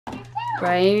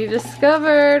Bryony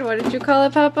discovered, what did you call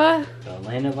it, Papa? The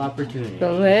land of opportunity.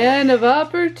 The land of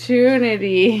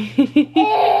opportunity.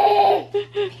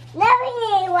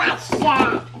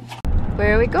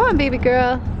 Where are we going, baby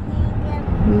girl?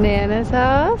 Nana's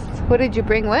house. What did you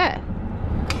bring with?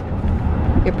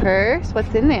 Your purse?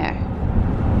 What's in there?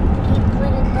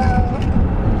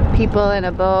 People in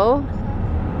a bow.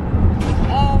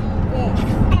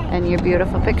 And your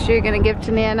beautiful picture you're gonna give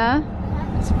to Nana.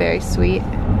 It's very sweet.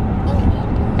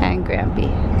 And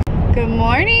Grampy. Good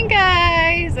morning,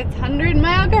 guys. It's 100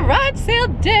 Mile Garage Sale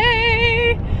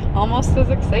Day. Almost as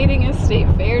exciting as State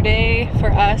Fair Day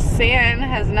for us. San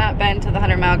has not been to the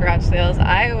 100 Mile Garage Sales.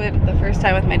 I went the first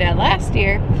time with my dad last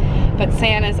year, but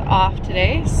San is off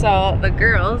today. So the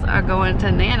girls are going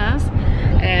to Nana's,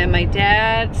 and my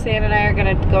dad, San, and I are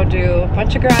gonna go do a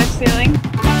bunch of garage sailing.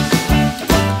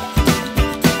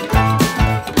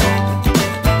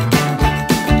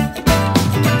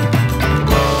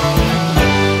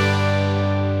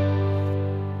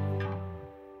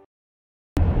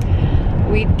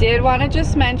 We did want to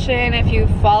just mention, if you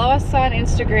follow us on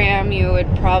Instagram, you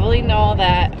would probably know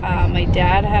that my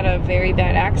dad had a very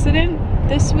bad accident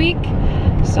this week.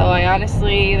 So I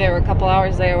honestly, there were a couple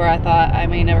hours there where I thought I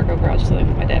may never go garage sailing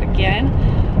with my dad again.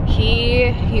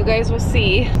 You guys will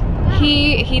see,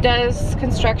 he does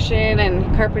construction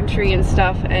and carpentry and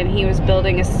stuff, and he was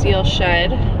building a steel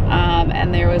shed,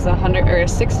 and there was a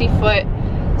 60-foot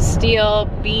steel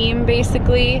beam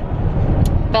basically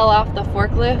fell off the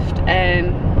forklift,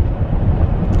 and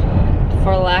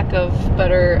for lack of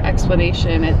better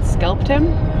explanation, it scalped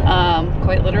him,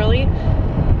 quite literally.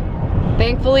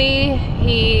 Thankfully,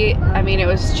 it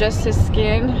was just his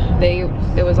skin.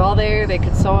 It was all there. They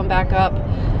could sew him back up,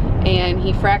 and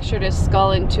he fractured his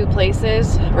skull in 2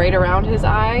 places right around his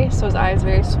eye, so his eye is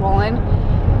very swollen,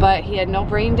 but he had no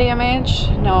brain damage,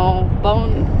 no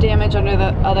bone damage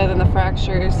other than the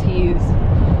fractures. He's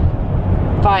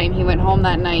fine. He went home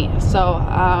that night. So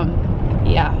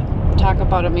yeah, talk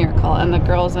about a miracle. And the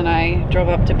girls and I drove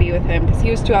up to be with him because he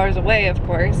was 2 hours away, of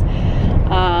course,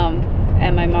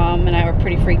 and my mom and I were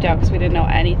pretty freaked out because we didn't know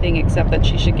anything except that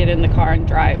she should get in the car and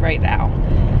drive right now.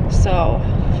 So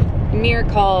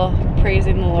miracle,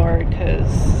 praising the Lord,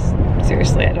 because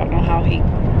seriously, I don't know how he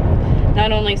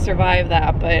not only survived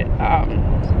that, but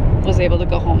was able to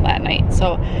go home that night.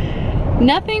 So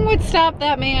nothing would stop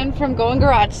that man from going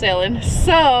garage sailing.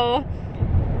 So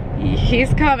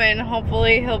he's coming.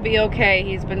 Hopefully he'll be okay.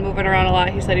 He's been moving around a lot.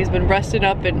 He said he's been resting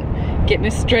up and getting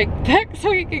his strength back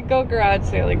so he can go garage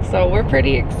sailing. So we're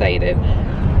pretty excited.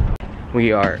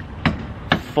 We are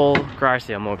full garage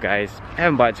sale mode, guys. I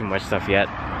haven't bought too much stuff yet.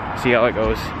 See how it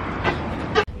goes.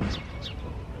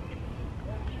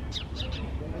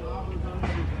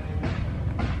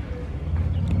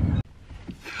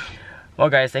 Well,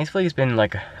 guys, thankfully it's been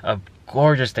like a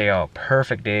gorgeous day out,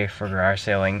 perfect day for garage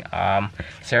sailing.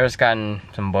 Sarah's gotten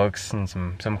some books and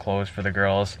some clothes for the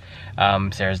girls.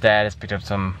 Sarah's dad has picked up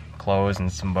some clothes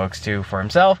and some books too for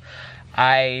himself.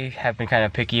 I have been kind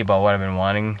of picky about what I've been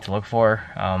wanting to look for,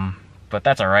 but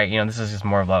that's alright. You know, this is just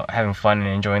more about having fun and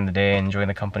enjoying the day and enjoying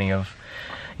the company of,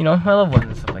 you know, my loved ones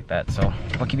and stuff like that. So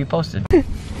I'll keep you posted.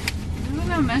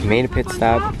 Made a pit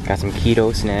stop, got some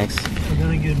keto snacks,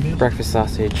 breakfast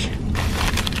sausage,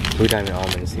 Blue Diamond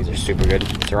almonds. These are super good.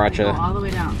 Sriracha, all the way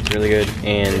down. It's really good.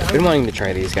 And I've been wanting to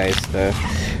try these guys, the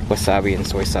wasabi and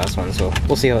soy sauce one, so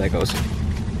we'll see how that goes.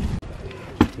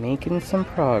 Making some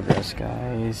progress,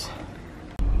 guys.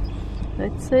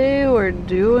 I'd say we're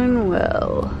doing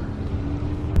well.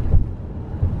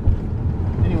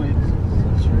 Anyway,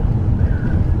 it's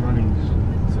running.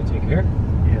 So take care.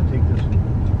 Yeah, take this one.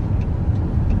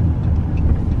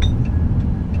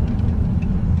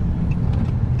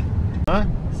 Huh?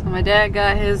 So my dad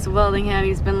got his welding hat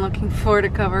he's been looking for to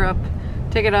cover up.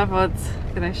 Take it off once.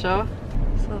 Can I show?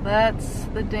 So that's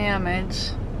the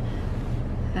damage.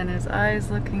 And his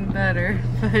eye's looking better.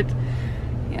 But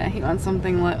yeah, he wants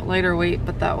something lighter weight,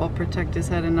 but that will protect his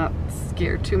head and not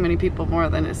scare too many people more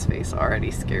than his face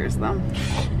already scares them.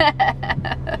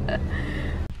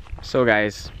 So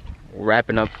guys,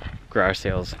 wrapping up garage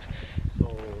sales.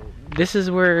 This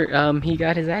is where he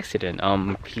got his accident.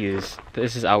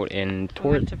 This is out in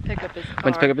Went to pick up his car.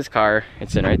 Went to pick up his car.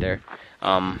 It's in right there.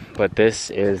 But this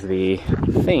is the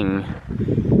thing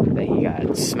that he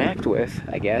got smacked with,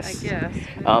 I guess.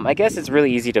 I guess it's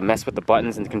really easy to mess with the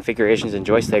buttons and configurations and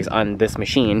joysticks on this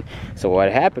machine. So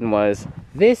what happened was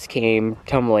this came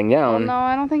tumbling down. Well, no,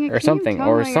 I don't think it or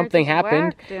something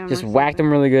happened. Just whacked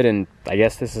him really good, and I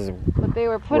guess this is but they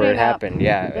were putting where it happened.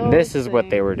 Yeah, and this is what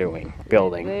they were doing,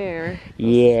 building. There.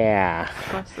 Yeah.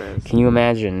 Buses. Can you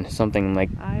imagine something like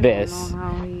this? I don't know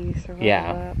how he he survived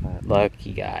Yeah, that. But.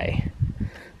 lucky guy.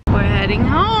 We're heading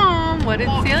home. What did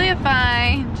Celia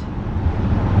find?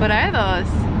 What are those?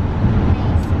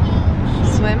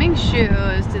 Swimming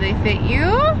shoes. Do they fit you?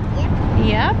 Yep.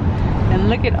 Yep. And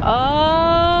look at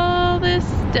all this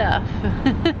stuff.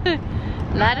 A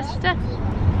lot of stuff.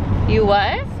 You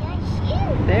what?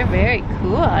 They're very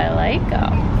cool. I like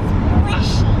them.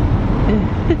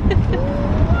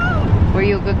 Were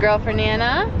you a good girl for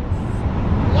Nana?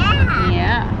 Yeah.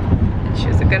 Yeah. And she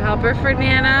was a good helper for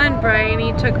Nana, and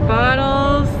Bryony took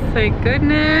bottles. Thank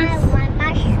goodness.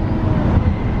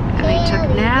 And they took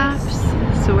naps.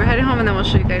 So we're heading home and then we'll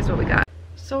show you guys what we got.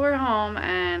 So we're home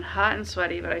and hot and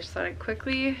sweaty, but I just thought I'd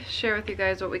quickly share with you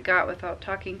guys what we got without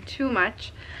talking too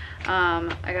much.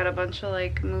 I got a bunch of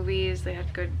like movies. They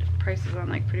had good prices on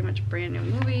like pretty much brand new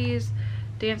movies.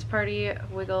 Dance Party,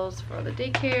 Wiggles for the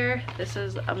daycare. This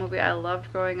is a movie I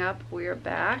loved growing up. We Are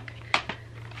Back.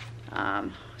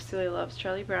 Celia loves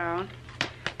Charlie Brown.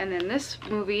 And then this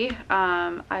movie,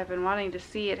 I've been wanting to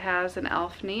see. It has an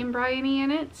elf named Bryony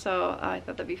in it, so I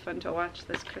thought that'd be fun to watch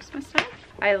this Christmas time.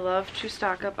 I love to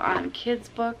stock up on kids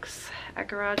books at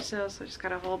garage sales, so I just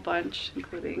got a whole bunch,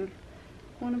 including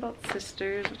one about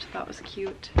sisters, which I thought was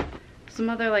cute. Some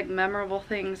other like memorable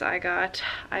things I got.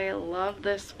 I love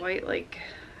this white, like,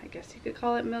 I guess you could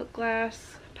call it milk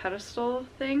glass pedestal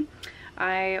thing.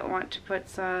 I want to put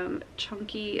some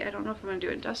chunky, I don't know if I'm going to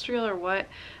do industrial or what,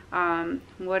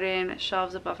 wooden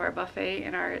shelves above our buffet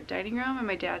in our dining room, and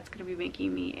my dad's going to be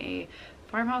making me a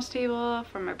farmhouse table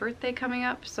for my birthday coming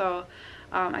up, so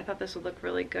I thought this would look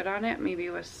really good on it, maybe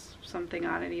with something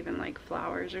on it, even like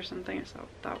flowers or something. So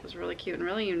I thought it was really cute and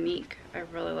really unique. I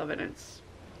really love it. It's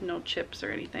no chips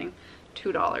or anything.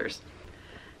 $2. And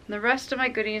the rest of my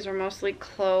goodies were mostly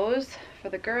clothes for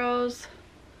the girls.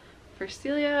 For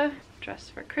Celia, dress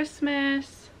for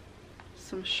Christmas,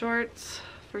 some shorts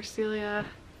for Celia.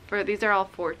 These are all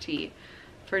 4T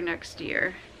for next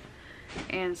year.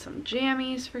 And some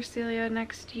jammies for Celia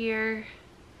next year.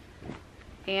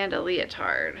 And a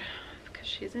leotard because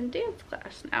she's in dance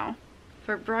class now.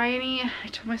 For Bryony, I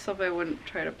told myself I wouldn't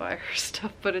try to buy her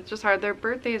stuff, but it's just hard. Their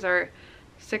birthdays are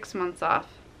 6 months off.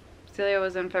 Celia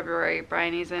was in February,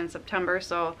 Bryony's in September,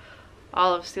 so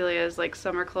all of Celia's like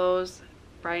summer clothes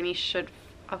Bryony should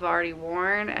have already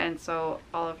worn, and so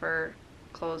all of her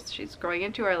clothes she's growing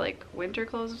into are like winter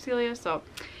clothes of Celia. So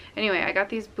anyway, I got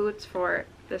these boots for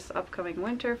this upcoming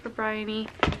winter for Bryony.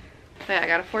 Yeah, I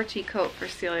got a 4T coat for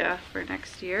Celia for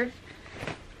next year.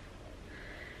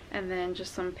 And then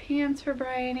just some pants for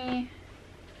Bryony.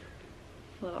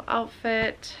 A little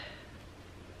outfit.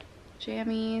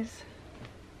 Jammies.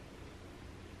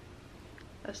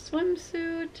 A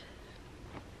swimsuit.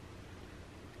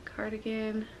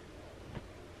 Cardigan.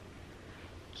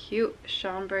 Cute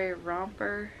chambray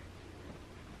romper.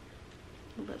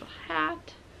 A little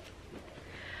hat.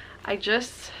 I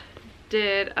just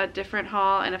did a different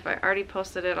haul, and if I already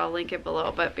posted it, I'll link it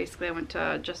below, but basically I went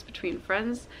to Just Between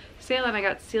Friends sale and I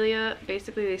got Celia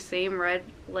basically the same red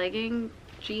legging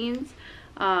jeans,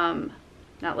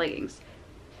 not leggings,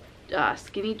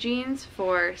 skinny jeans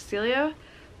for Celia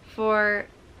for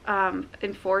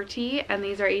in 4T, and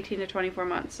these are 18 to 24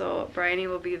 months, so Bryony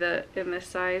will be in this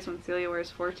size when Celia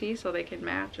wears 4T, so they can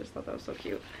match. I just thought that was so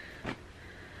cute.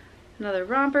 Another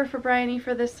romper for Bryony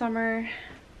for this summer.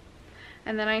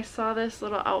 And then I saw this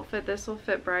little outfit. This will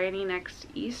fit Bryony next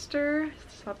Easter. I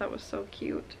just thought that was so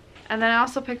cute. And then I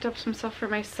also picked up some stuff for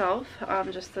myself.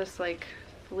 Just this like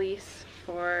fleece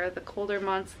for the colder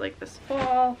months like this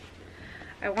fall.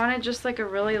 I wanted just like a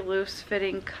really loose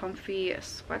fitting comfy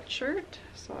sweatshirt.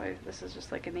 So this is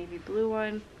just like a navy blue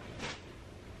one.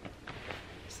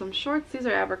 Some shorts. These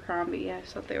are Abercrombie. I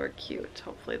just thought they were cute.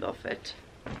 Hopefully they'll fit.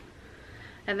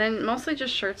 And then mostly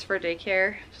just shirts for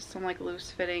daycare, just some like loose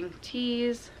fitting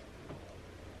tees.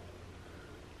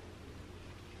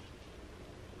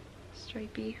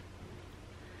 Stripey.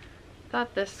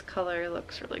 Thought this color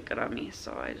looks really good on me,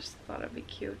 so I just thought it'd be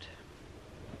cute.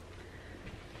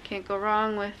 Can't go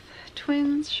wrong with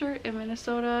Twins shirt in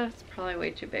Minnesota. It's probably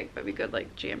way too big, but it'd be good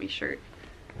like jammy shirt.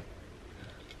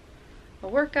 A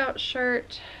workout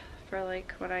shirt for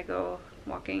like when I go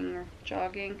walking or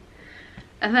jogging.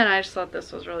 And then I just thought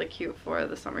this was really cute for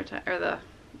the summertime, or the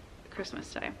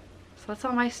Christmas time. So that's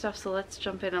all my stuff, so let's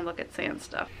jump in and look at Sam's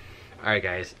stuff. Alright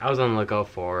guys, I was on the lookout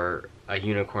for a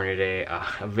unicorn today,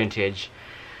 a vintage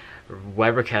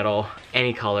Weber kettle,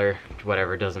 any color,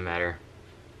 whatever, doesn't matter.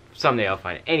 Someday I'll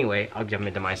find it. Anyway, I'll jump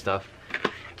into my stuff.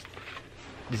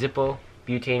 Zippo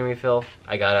butane refill.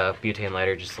 I got a butane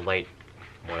lighter just to light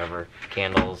whatever,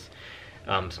 candles,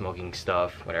 smoking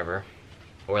stuff, whatever.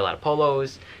 I wear a lot of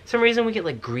polos. For some reason we get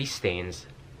like grease stains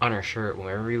on our shirt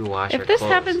whenever we wash our If this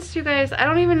clothes. happens to you guys, I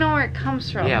don't even know where it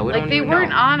comes from. Yeah, we like don't they even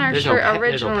weren't know. on our There's shirt no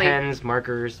originally. There's no pens,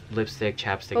 markers, lipstick,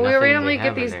 chapstick. But we nothing randomly they get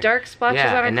have in these there. dark splotches yeah,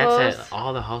 on our and clothes. that's at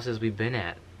all the houses we've been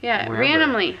at. Yeah, wherever.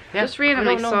 randomly. Yeah, Just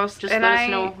randomly. we don't know. So Just and let us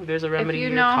know if there's a remedy. if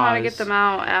you or know how to cause. get them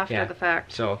out after Yeah. the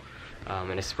fact. So,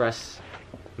 an Express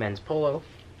men's polo,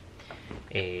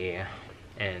 I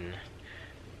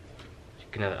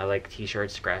like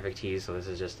t-shirts, graphic tees. So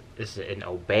this is an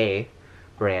Obey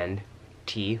brand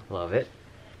tee. Love it.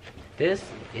 This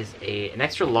is an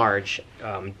extra large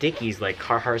Dickies like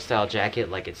Carhartt style jacket.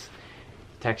 Like it's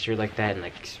textured like that and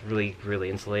like it's really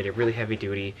insulated, really heavy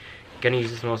duty. Gonna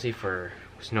use this mostly for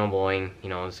snowblowing, you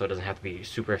know, so it doesn't have to be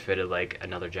super fitted like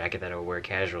another jacket that I would wear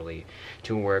casually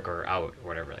to work or out or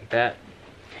whatever like that.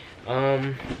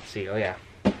 Let's see. Oh yeah,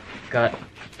 got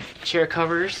chair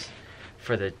covers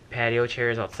for the patio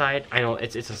chairs outside. I know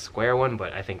it's a square one,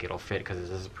 but I think it'll fit because this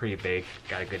is pretty big.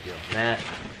 Got a good deal on that.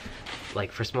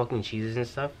 Like for smoking cheeses and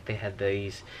stuff, they had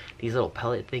these little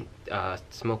pellet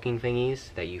smoking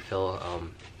thingies that you fill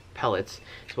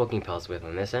smoking pellets with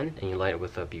on this end, and you light it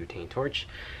with a butane torch.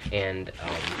 And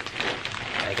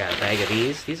I got a bag of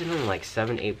these. These are only like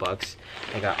 $7-8.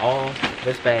 I got all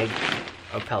this bag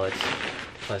of pellets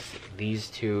plus these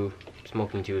two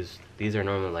smoking tubes. These are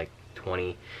normally like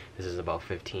 20. This is about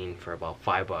 15 for about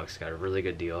 $5. Got a really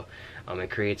good deal. It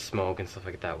creates smoke and stuff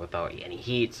like that without any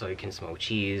heat, so you can smoke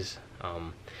cheese,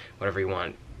 whatever you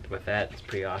want with that. It's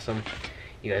pretty awesome.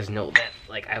 You guys know that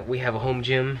like we have a home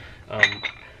gym.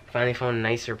 Finally found a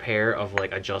nicer pair of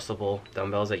like adjustable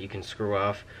dumbbells that you can screw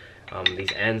off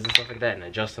these ends and stuff like that and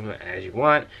adjust them as you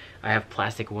want. I have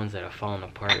plastic ones that have fallen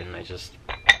apart, and it's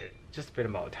just been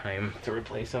about time to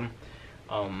replace them.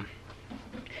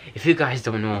 If you guys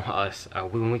don't know us,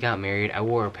 when we got married, I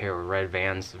wore a pair of red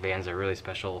Vans. Vans are a really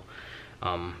special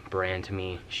brand to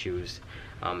me, shoes.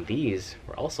 These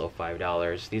were also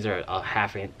 $5. These are a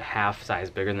half size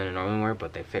bigger than I normally wear,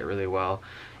 but they fit really well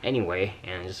anyway,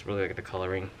 and I just really like the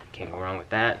coloring. Can't go wrong with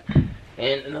that.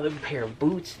 And another pair of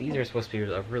boots. These are supposed to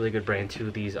be a really good brand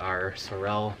too. These are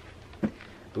Sorel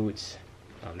boots.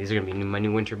 These are gonna be my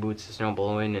new winter boots, snow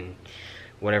blowing and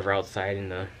whatever outside in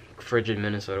the frigid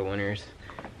Minnesota winters.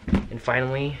 And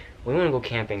finally, we want to go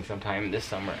camping sometime this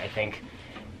summer, I think.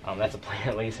 That's a plan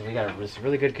at least. And we got this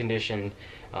really good condition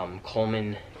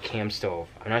Coleman camp stove.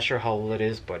 I'm not sure how old it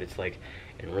is, but it's like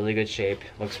in really good shape.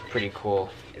 Looks pretty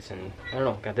cool. It's in, I don't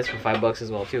know, got this for $5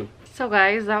 as well too. So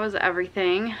guys, that was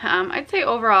everything. I'd say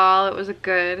overall it was a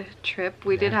good trip.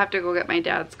 We did have to go get my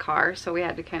dad's car, so we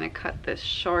had to kind of cut this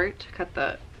short, cut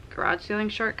the garage ceiling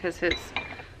short because his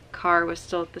car was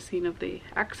still at the scene of the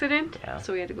accident.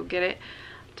 So we had to go get it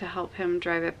to help him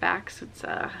drive it back since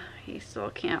he still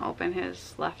can't open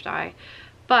his left eye.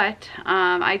 But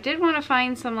I did want to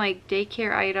find some like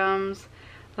daycare items,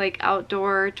 like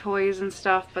outdoor toys and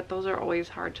stuff, but those are always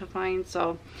hard to find.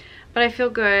 So, but I feel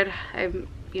good. I'm,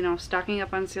 you know, stocking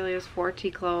up on Celia's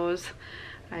 4T clothes.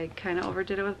 I kind of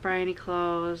overdid it with Bryony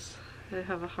clothes. I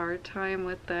have a hard time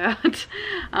with that.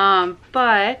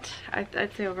 But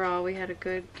I'd say overall we had a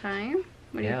good time.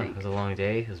 What do you think? It was a long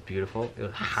day. It was beautiful. It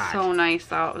was hot. So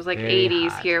nice out. It was like Very 80s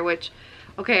hot. here, which,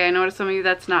 okay, I know to some of you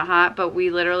that's not hot, but we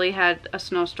literally had a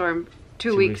snowstorm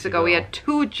two weeks ago. We had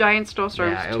 2 giant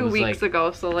snowstorms 2 weeks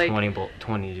ago. So like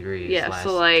 20 degrees yeah,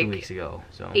 so like 2 weeks ago.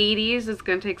 So 80s is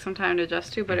gonna take some time to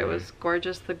adjust to, but it was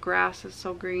gorgeous. The grass is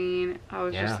so green. I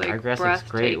was just like our grass looks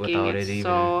great without it's it even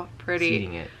so pretty.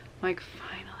 seeding it. Like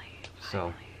finally.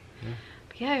 So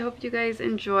Yeah, I hope you guys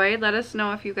enjoyed. Let us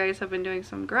know if you guys have been doing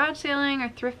some garage sailing or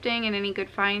thrifting and any good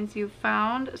finds you've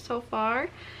found so far.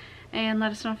 And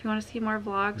let us know if you want to see more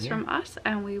vlogs from us,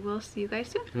 and we will see you guys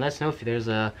soon. And let us know if there's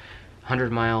a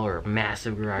 100-mile or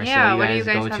massive garage Yeah, sale what do you you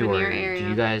guys guys go have to, in or your area? do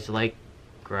you guys like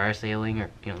garage sailing,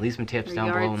 or leave some tips Or down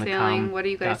yard below in the sailing, what do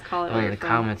you guys call it where in you're the from?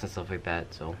 comments and stuff like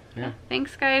that. So yeah.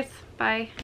 Thanks guys. Bye.